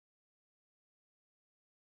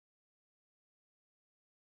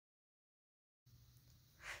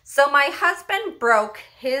So my husband broke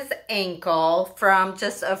his ankle from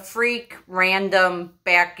just a freak random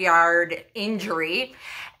backyard injury,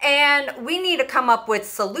 and we need to come up with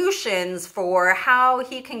solutions for how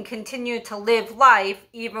he can continue to live life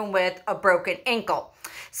even with a broken ankle.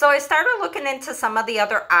 So I started looking into some of the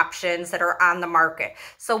other options that are on the market.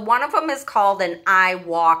 So one of them is called an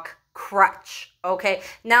iWalk crutch. Okay,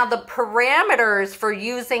 now the parameters for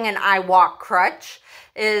using an iWalk crutch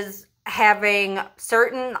is having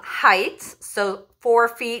certain heights, so 4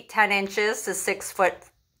 feet 10 inches to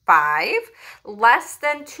 6'5", less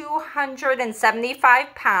than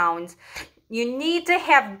 275 pounds. You need to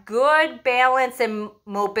have good balance and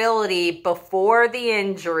mobility before the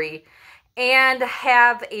injury and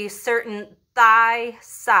have a certain thigh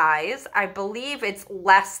size. I believe it's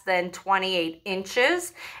less than 28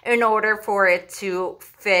 inches in order for it to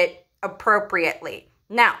fit appropriately.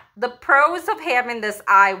 Now, the pros of having this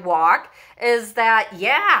iWalk is that,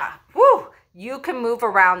 you can move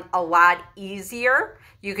around a lot easier.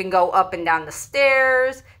 You can go up and down the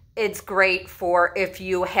stairs. It's great for if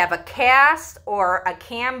you have a cast or a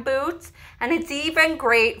cam boot, and it's even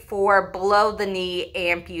great for below the knee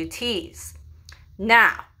amputees.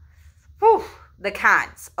 Now, the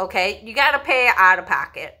cons, okay? You got to pay out of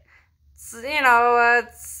pocket.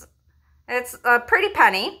 It's a pretty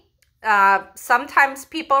penny. Sometimes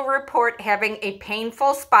people report having a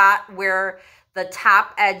painful spot where the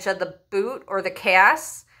top edge of the boot or the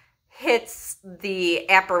cast hits the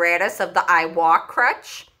apparatus of the iWalk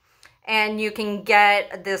crutch. And you can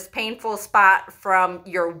get this painful spot from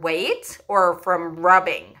your weight or from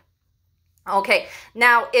rubbing. Okay,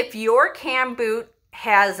 now if your cam boot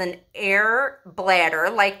has an air bladder,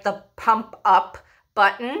 like the pump up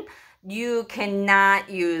button, you cannot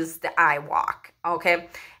use the iWalk, okay?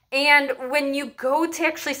 And when you go to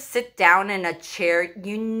actually sit down in a chair,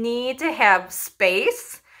 you need to have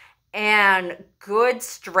space and good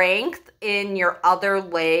strength in your other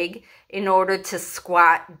leg in order to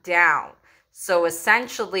squat down. So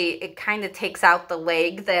essentially, it kind of takes out the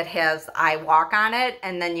leg that has iWalk on it,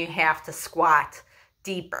 and then you have to squat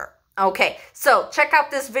deeper. Okay, so check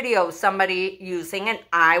out this video of somebody using an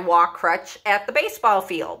iWalk crutch at the baseball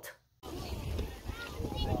field.